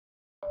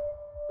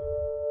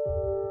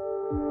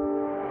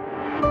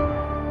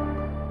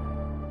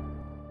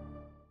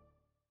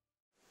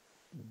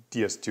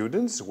Dear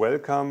students,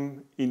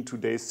 welcome. In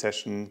today's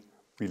session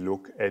we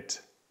look at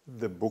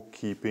the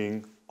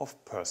bookkeeping of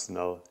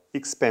personal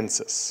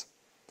expenses.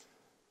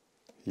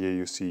 Here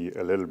you see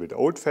a little bit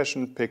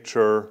old-fashioned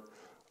picture.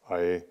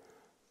 I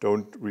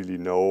don't really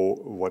know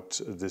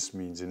what this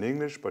means in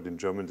English, but in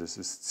German this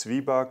is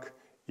Zwieback.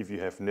 If you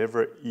have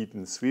never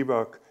eaten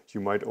Zwieback,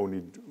 you might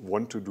only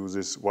want to do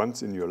this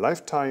once in your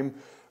lifetime,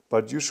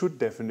 but you should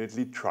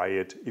definitely try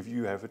it if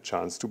you have a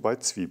chance to buy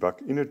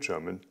Zwieback in a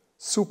German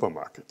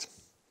supermarket.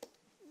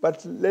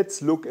 But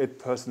let's look at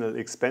personal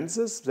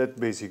expenses. That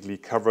basically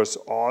covers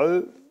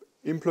all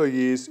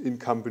employees in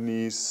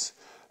companies.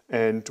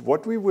 And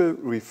what we will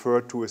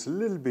refer to is a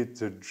little bit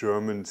the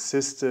German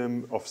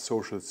system of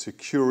social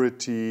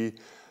security.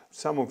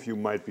 Some of you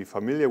might be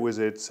familiar with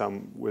it,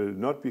 some will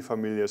not be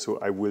familiar, so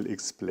I will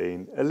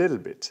explain a little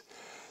bit.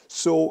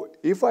 So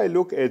if I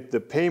look at the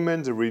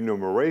payment, the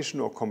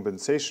remuneration or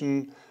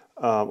compensation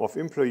of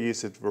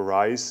employees, it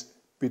varies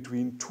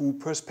between two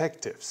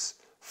perspectives.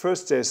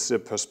 First, there's the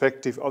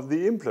perspective of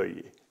the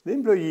employee. The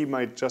employee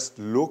might just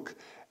look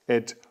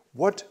at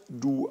what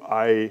do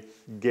I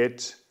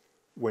get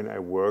when I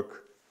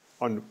work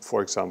on,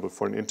 for example,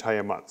 for an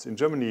entire month. In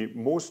Germany,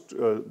 most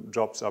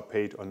jobs are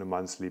paid on a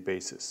monthly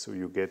basis, so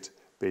you get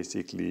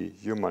basically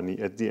your money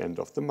at the end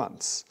of the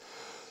month.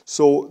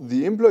 So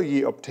the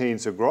employee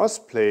obtains a gross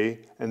pay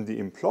and the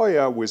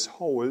employer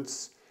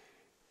withholds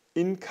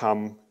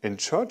income and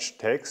church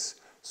tax.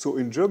 So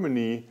in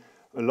Germany,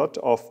 a lot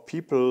of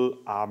people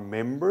are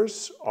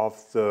members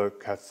of the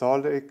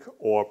Catholic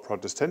or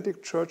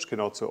Protestant church,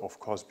 can also of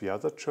course be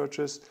other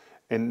churches,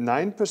 and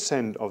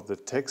 9% of the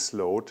tax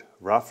load,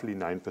 roughly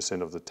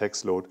 9% of the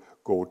tax load,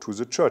 go to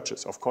the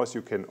churches. Of course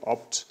you can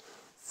opt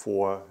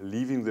for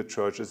leaving the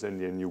churches and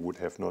then you would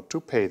have not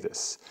to pay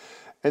this.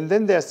 And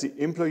then there's the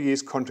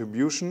employee's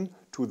contribution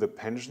to the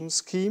pension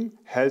scheme,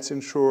 health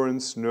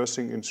insurance,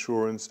 nursing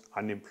insurance,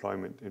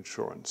 unemployment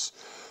insurance.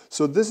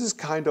 So this is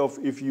kind of,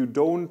 if you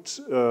don't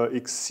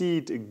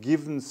exceed a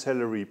given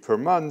salary per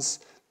month,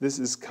 this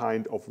is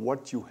kind of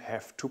what you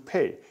have to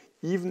pay,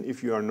 even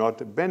if you are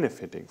not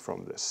benefiting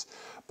from this.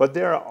 But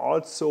there are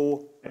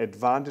also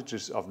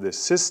advantages of this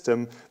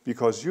system,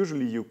 because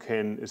usually you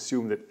can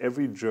assume that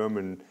every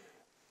German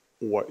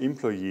or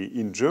employee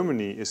in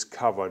Germany is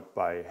covered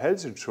by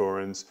health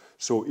insurance.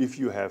 So if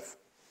you have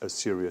a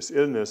serious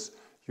illness,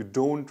 you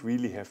don't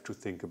really have to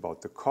think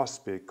about the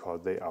cost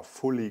because they are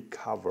fully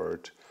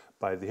covered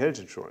by the health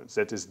insurance.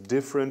 That is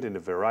different in a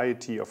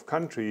variety of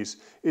countries.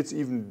 It's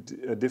even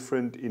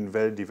different in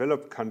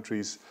well-developed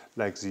countries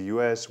like the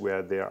US,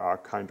 where there are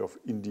kind of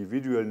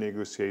individual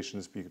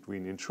negotiations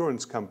between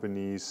insurance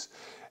companies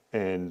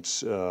and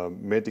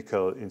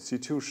medical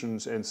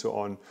institutions and so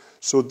on.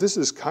 So this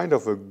is kind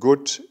of a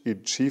good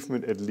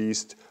achievement, at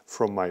least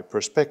from my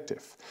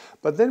perspective.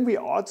 But then we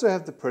also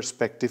have the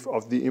perspective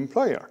of the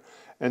employer.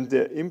 And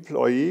the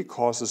employee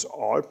causes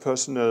all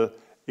personal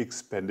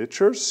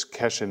expenditures,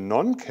 cash and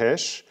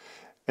non-cash,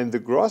 and the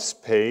gross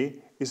pay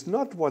is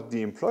not what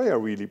the employer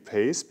really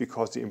pays,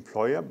 because the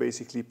employer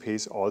basically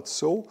pays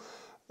also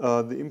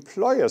the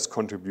employer's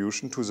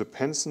contribution to the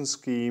pension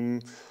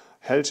scheme,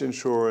 health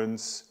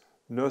insurance,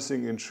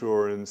 nursing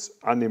insurance,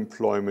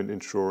 unemployment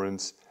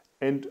insurance,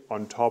 and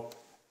on top,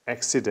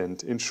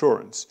 accident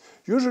insurance.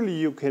 Usually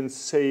you can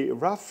say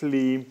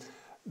roughly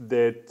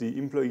that the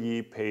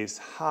employee pays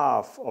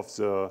half of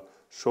the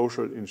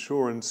social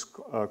insurance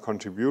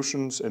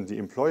contributions and the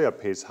employer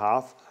pays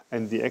half,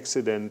 and the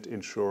accident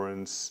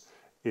insurance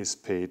is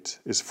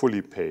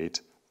fully paid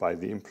by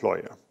the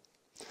employer.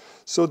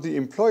 So the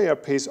employer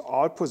pays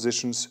all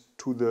positions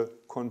to the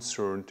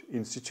concerned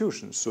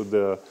institutions. So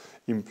the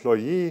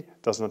employee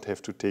does not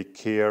have to take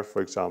care,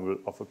 for example,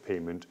 of a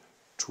payment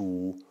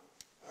to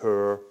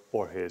her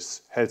or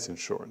his health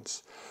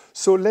insurance.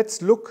 So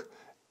let's look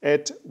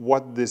at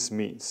what this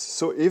means.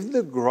 So if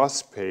the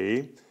gross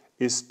pay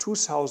is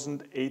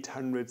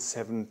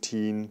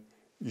 2,817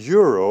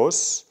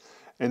 euros,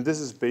 and this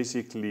is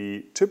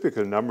basically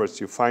typical numbers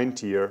you find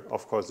here.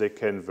 Of course, they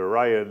can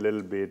vary a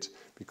little bit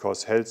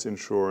because health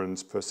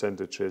insurance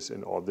percentages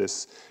and all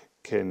this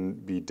can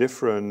be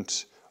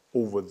different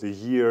over the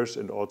years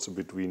and also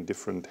between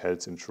different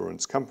health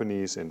insurance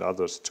companies and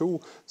others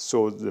too.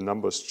 So the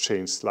numbers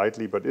change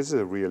slightly, but it's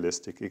a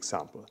realistic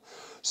example.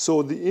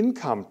 So the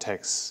income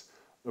tax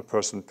a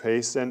person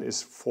pays then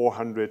is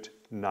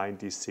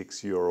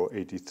 496.83 euro.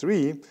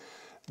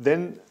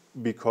 Then,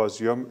 because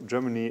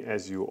Germany,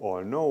 as you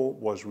all know,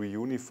 was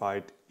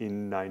reunified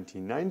in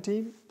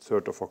 1990,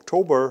 3rd of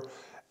October,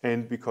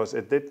 and because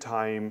at that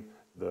time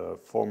the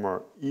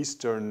former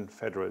Eastern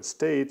Federal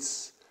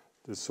States,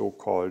 the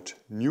so-called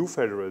new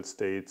federal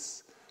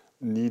states,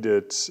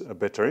 needed a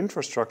better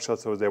infrastructure,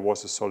 so there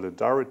was a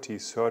solidarity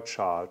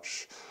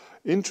surcharge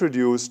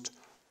introduced.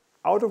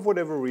 Out of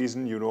whatever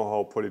reason, you know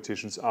how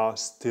politicians are,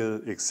 still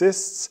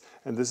exists,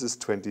 and this is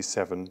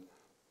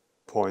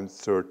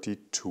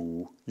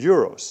 27.32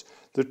 euros.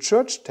 The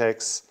church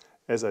tax,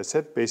 as I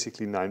said,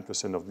 basically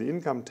 9% of the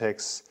income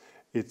tax,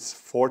 it's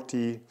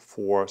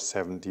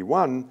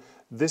 44.71.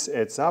 This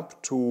adds up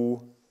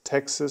to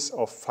taxes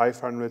of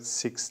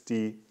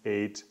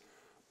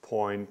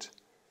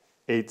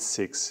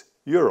 568.86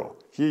 euro.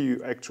 Here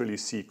you actually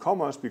see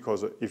commas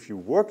because if you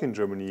work in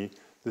Germany,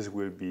 this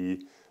will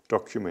be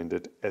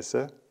documented as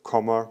a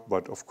comma,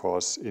 but of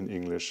course in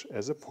English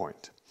as a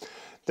point.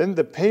 Then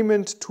the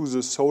payment to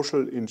the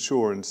social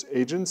insurance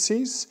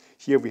agencies.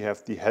 Here we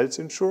have the health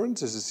insurance.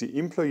 This is the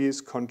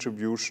employee's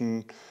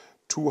contribution,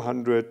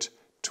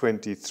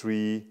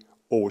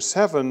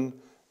 223.07.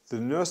 The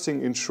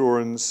nursing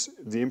insurance,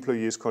 the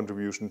employee's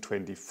contribution,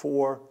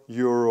 24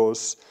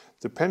 euros.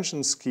 The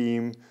pension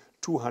scheme,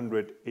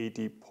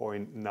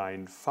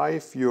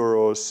 280.95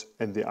 euros.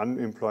 And the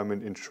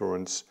unemployment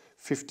insurance,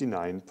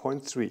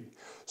 59.3.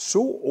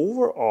 So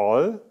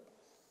overall,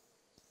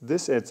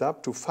 this adds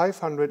up to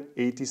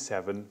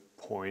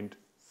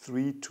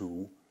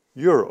 587.32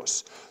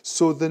 euros.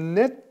 So the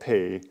net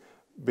pay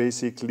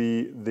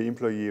basically the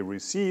employee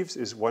receives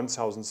is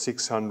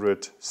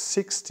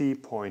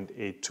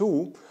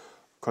 1,660.82,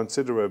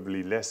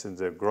 considerably less than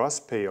the gross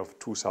pay of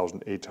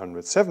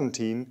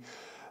 2,817.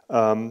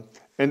 And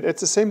at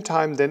the same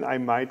time, then I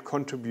might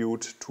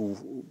contribute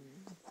to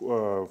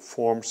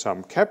form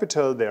some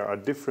capital. There are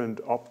different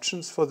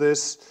options for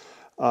this.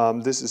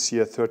 This is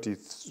here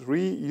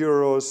 33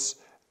 euros,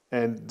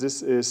 and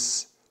this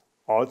is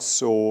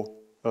also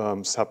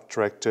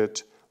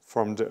subtracted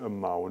from the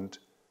amount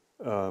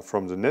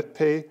from the net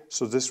pay.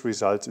 So this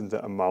results in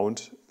the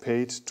amount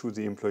paid to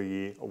the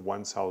employee of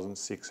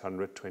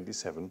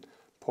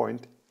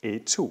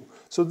 1,627.82.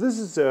 So this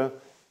is the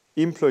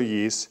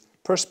employee's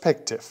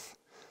perspective.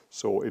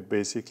 So it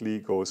basically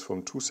goes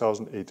from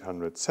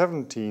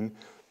 2,817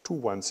 to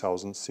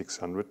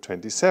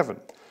 1,627.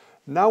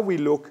 Now we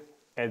look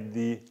at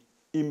the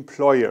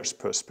employer's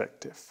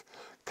perspective.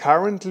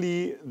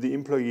 Currently, the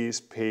employees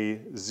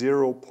pay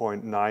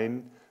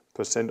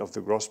 0.9% of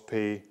the gross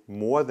pay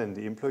more than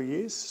the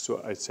employees.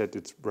 So I said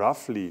it's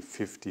roughly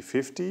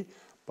 50-50,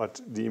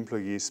 but the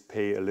employees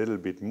pay a little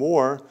bit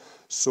more.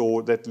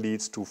 So that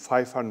leads to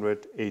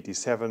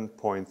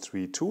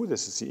 587.32.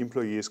 This is the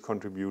employee's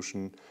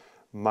contribution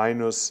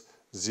minus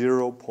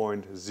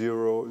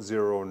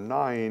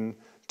 0.009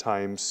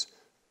 times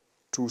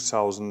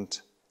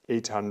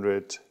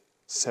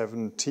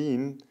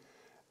 2,817,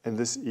 and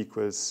this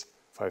equals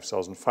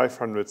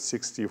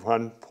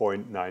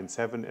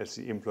 5,561.97 as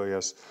the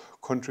employer's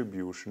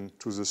contribution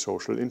to the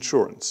social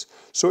insurance.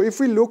 So if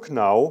we look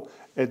now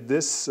at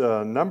these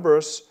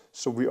numbers,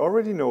 so we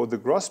already know the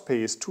gross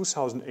pay is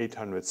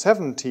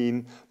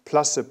 2,817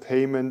 plus the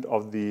payment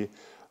of the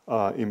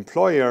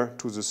employer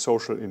to the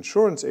social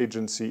insurance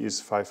agency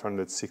is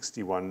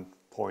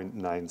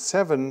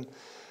 561.97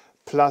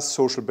 plus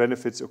social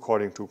benefits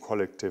according to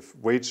collective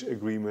wage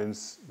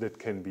agreements that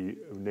can be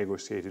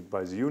negotiated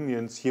by the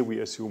unions. Here we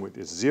assume it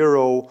is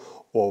 0,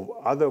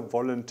 or other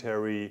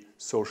voluntary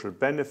social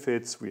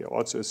benefits, we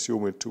also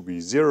assume it to be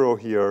 0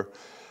 here,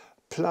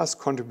 plus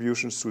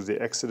contributions to the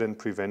Accident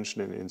Prevention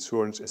and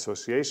Insurance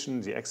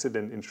Association. The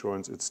accident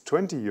insurance, it's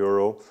 20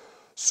 euro.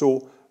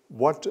 So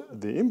what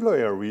the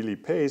employer really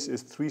pays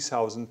is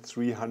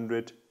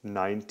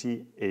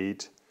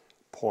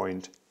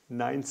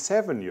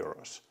 3,398.97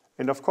 euros.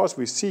 And of course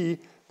we see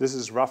this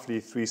is roughly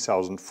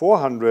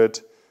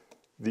 3,400.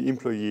 The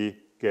employee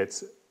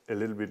gets a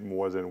little bit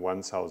more than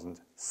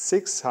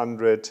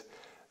 1,600.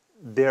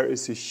 There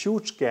is a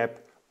huge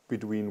gap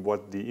between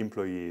what the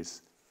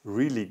employees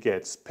really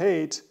gets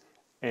paid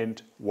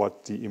and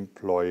what the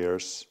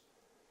employers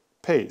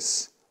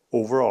pays.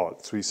 Overall,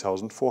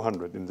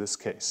 3,400 in this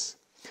case.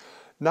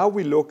 Now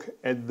we look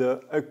at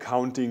the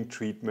accounting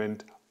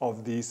treatment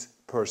of these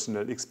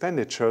personal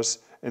expenditures,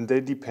 and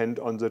they depend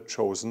on the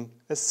chosen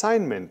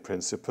assignment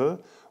principle,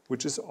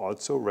 which is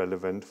also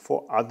relevant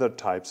for other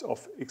types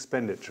of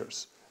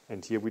expenditures.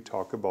 And here we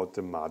talk about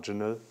the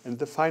marginal and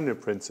the final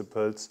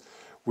principles,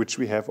 which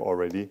we have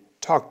already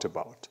talked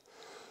about.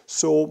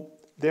 So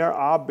there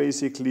are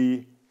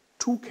basically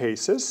two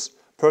cases.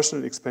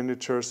 Personal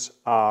expenditures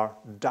are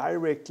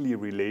directly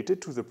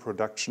related to the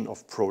production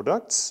of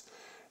products.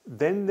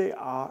 Then they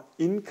are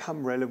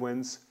income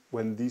relevant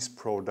when these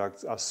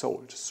products are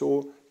sold.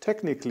 So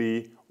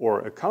technically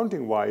or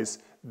accounting-wise,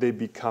 they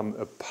become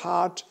a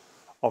part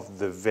of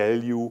the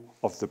value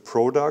of the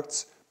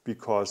products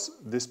because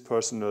these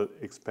personal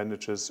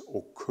expenditures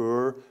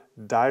occur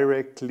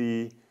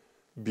directly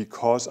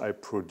because I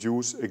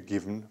produce a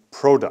given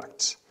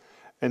product.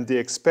 And the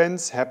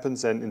expense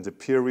happens then in the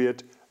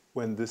period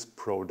when this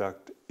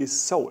product is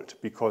sold,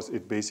 because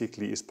it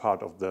basically is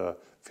part of the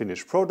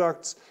finished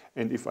products.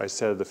 And if I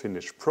sell the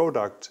finished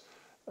product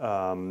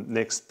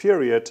next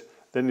period,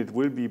 then it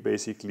will be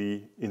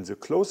basically in the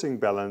closing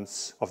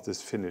balance of this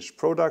finished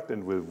product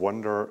and will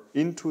wander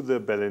into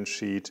the balance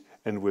sheet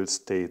and will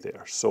stay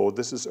there. So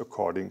this is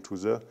according to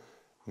the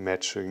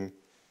matching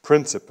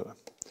principle.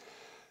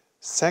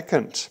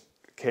 Second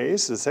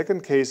case, the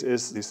second case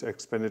is these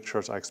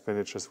expenditures are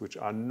expenditures which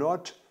are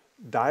not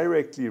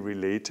directly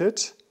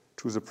related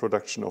to the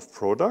production of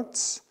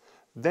products.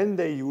 then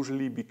they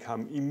usually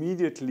become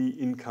immediately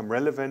income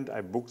relevant.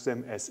 I book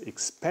them as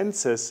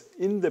expenses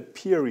in the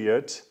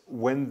period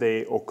when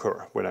they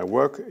occur. When I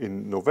work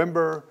in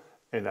November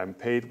and I'm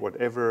paid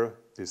whatever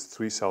is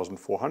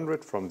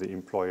 3,400 from the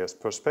employer's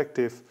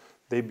perspective,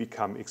 they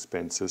become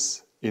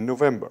expenses in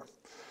November.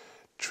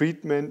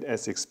 Treatment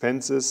as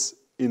expenses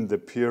in the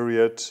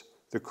period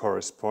the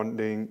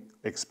corresponding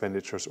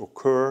expenditures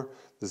occur.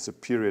 This is a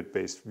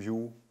period-based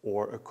view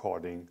or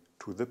according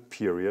to the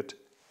period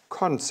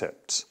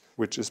concept,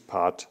 which is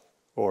part,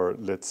 or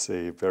let's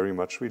say very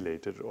much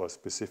related or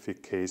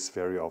specific case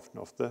very often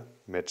of the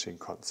matching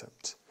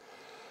concept.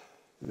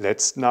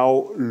 Let's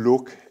now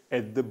look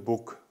at the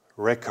book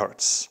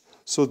records.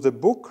 So the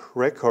book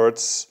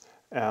records,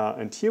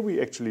 and here we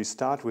actually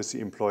start with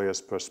the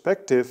employer's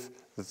perspective,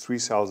 the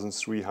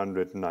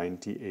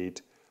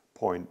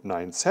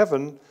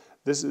 3,398.97.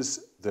 This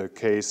is the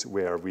case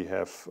where we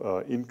have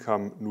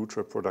income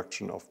neutral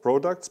production of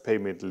products,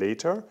 payment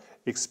later,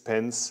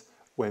 expense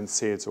when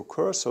sales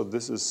occur. So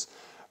this is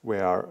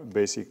where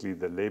basically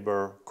the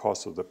labor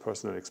costs of the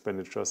personal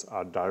expenditures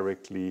are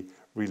directly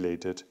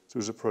related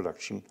to the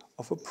production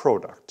of a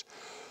product.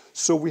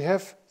 So we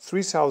have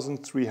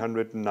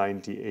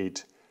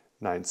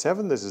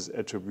 3,398.97. This is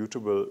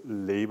attributable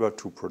labor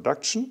to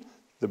production.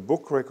 The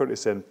book record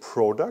is then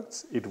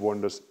products. It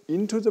wanders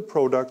into the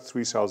product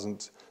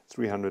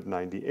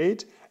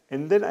 3,398,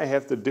 and then I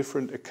have the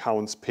different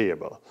accounts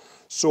payable.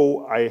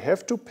 So I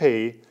have to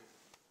pay,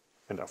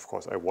 and of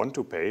course I want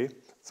to pay,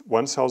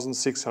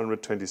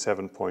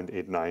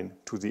 1,627.89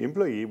 to the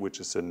employee, which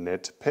is a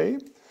net pay.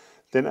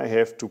 Then I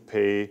have to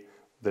pay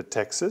the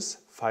taxes,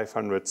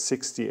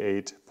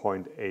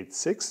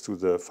 568.86 to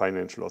the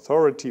financial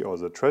authority or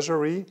the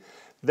treasury.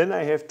 Then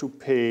I have to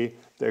pay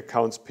the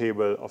accounts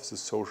payable of the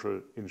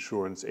social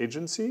insurance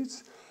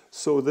agencies.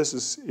 So this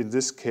is, in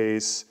this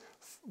case,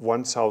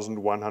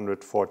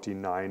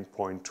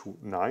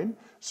 1,149.29.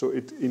 So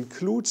it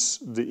includes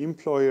the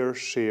employer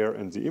share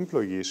and the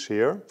employee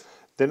share.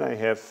 Then I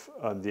have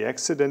the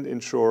accident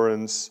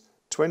insurance,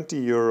 20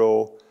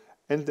 euro,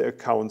 and the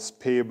accounts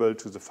payable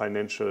to the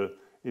financial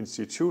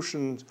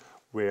institution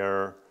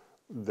where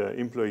the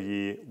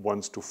employee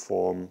wants to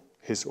form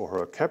his or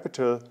her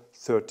capital,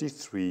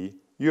 33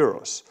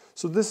 euros.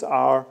 So these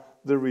are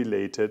the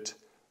related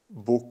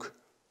book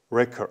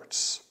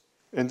records.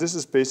 And this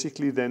is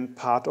basically then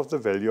part of the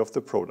value of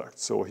the product.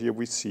 So here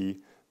we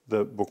see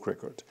the book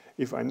record.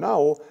 If I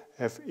now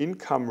have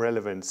income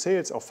relevant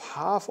sales of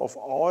half of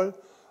all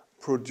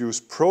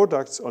produced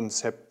products on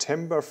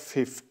September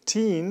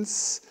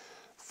 15th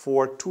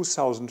for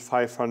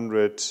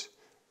 2,500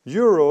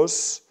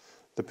 euros,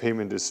 the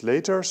payment is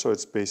later, so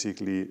it's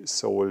basically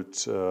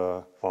sold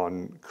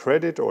on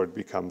credit, or it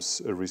becomes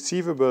a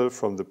receivable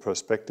from the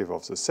perspective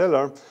of the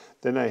seller.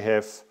 Then I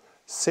have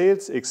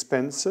sales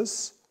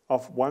expenses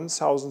of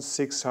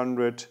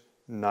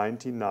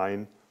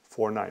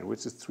 1,699.49,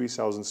 which is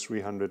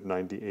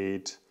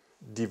 3,398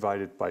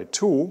 divided by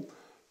 2.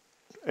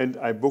 And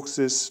I book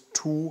this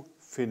 2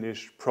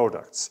 finished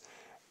products.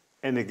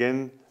 And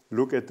again,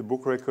 look at the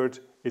book record.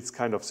 It's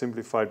kind of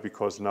simplified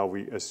because now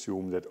we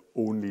assume that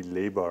only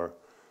labor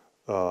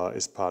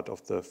is part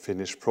of the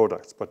finished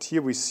products. But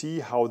here we see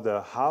how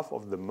the half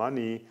of the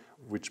money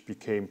which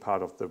became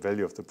part of the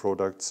value of the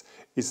products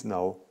is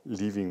now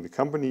leaving the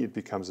company. It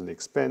becomes an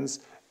expense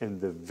and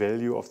the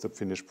value of the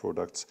finished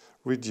products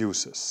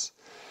reduces.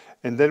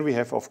 And then we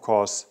have, of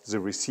course, the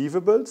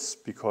receivables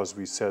because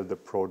we sell the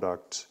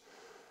product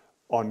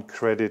on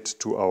credit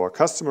to our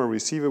customer.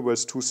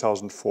 Receivables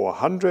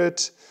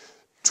 2,400.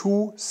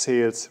 To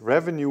sales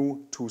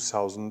revenue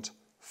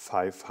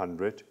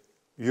 2,500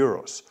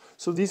 euros.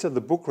 So these are the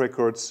book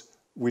records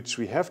which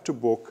we have to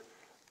book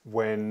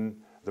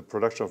when the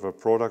production of a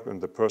product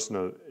and the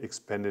personal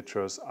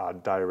expenditures are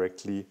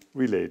directly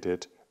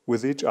related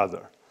with each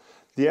other.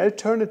 The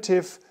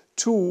alternative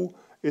to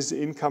is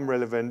the income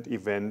relevant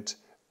event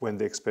when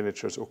the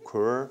expenditures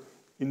occur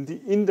in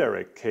the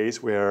indirect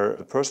case where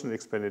the personal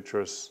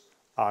expenditures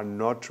are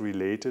not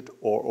related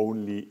or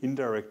only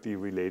indirectly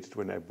related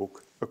when I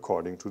book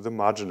according to the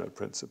marginal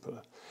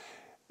principle.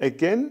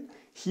 Again,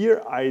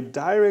 here I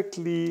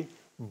directly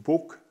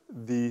book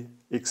the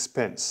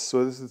expense.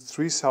 So this is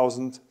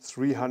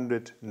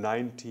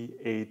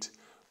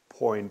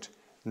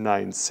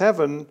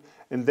 3,398.97,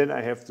 and then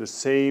I have the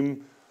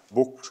same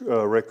book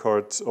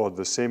records or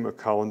the same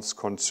accounts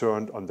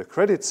concerned on the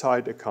credit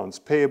side, accounts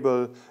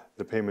payable,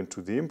 the payment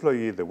to the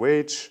employee, the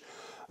wage,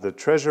 the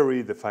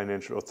treasury, the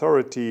financial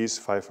authorities,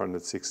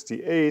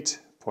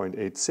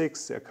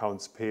 568.86, the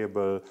accounts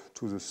payable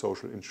to the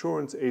social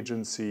insurance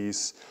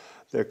agencies,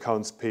 the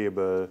accounts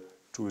payable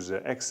to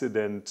the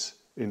accident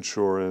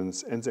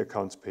insurance, and the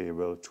accounts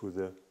payable to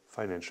the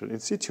financial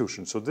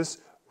institution. So this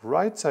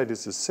right side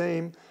is the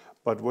same,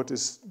 but what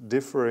is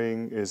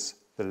differing is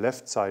the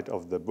left side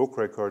of the book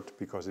record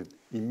because it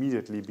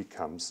immediately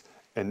becomes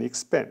an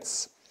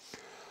expense.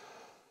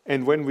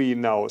 And when we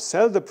now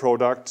sell the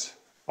product,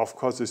 of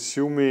course,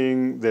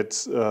 assuming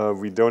that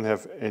we don't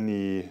have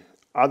any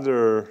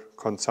other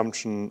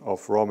consumption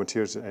of raw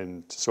materials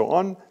and so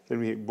on. Then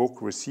we book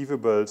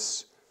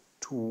receivables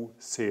to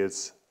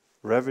sales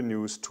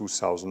revenues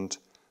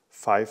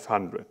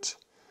 2,500.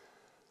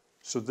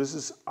 So this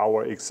is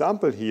our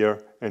example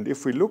here. And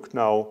if we look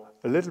now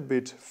a little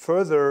bit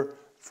further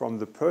from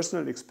the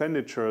personal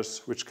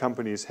expenditures which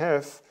companies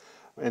have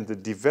and the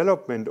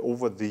development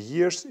over the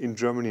years in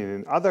Germany and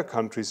in other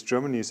countries,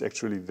 Germany is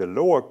actually the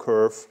lower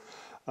curve.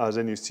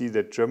 Then you see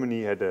that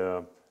Germany had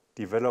a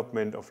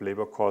development of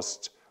labor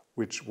cost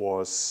which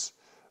was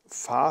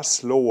far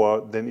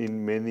slower than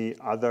in many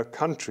other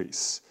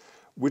countries,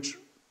 which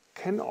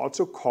can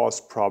also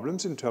cause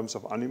problems in terms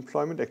of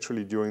unemployment.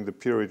 Actually, during the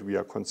period we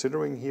are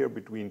considering here,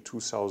 between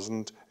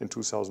 2000 and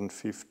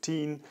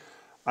 2015,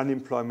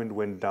 unemployment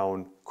went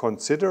down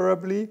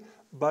considerably,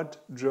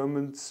 but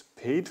Germans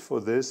paid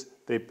for this.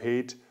 They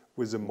paid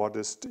with the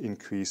modest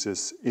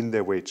increases in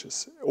their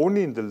wages.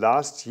 Only in the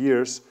last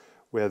years,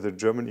 where the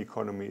German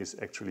economy is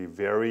actually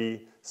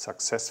very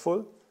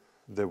successful,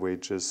 the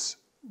wages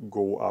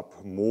go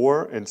up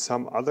more, and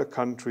some other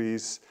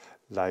countries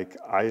like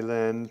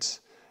Ireland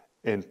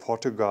and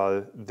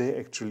Portugal, they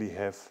actually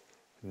have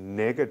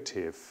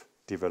negative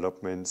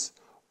developments,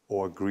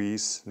 or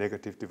Greece,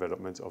 negative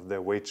developments of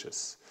their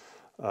wages.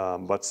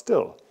 But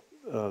still,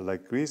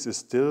 like Greece is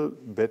still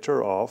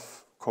better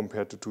off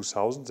compared to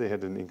 2000. They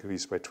had an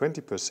increase by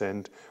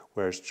 20%,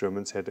 whereas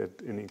Germans had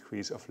an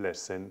increase of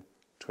less than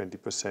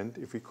 20%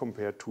 if we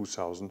compare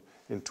 2000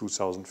 and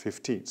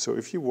 2015. So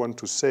if you want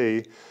to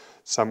say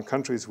some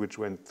countries which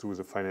went through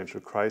the financial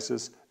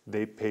crisis,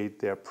 they paid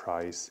their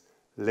price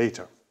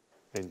later.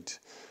 And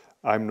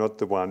I'm not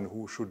the one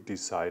who should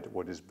decide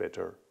what is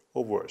better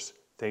or worse.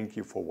 Thank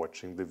you for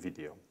watching the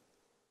video.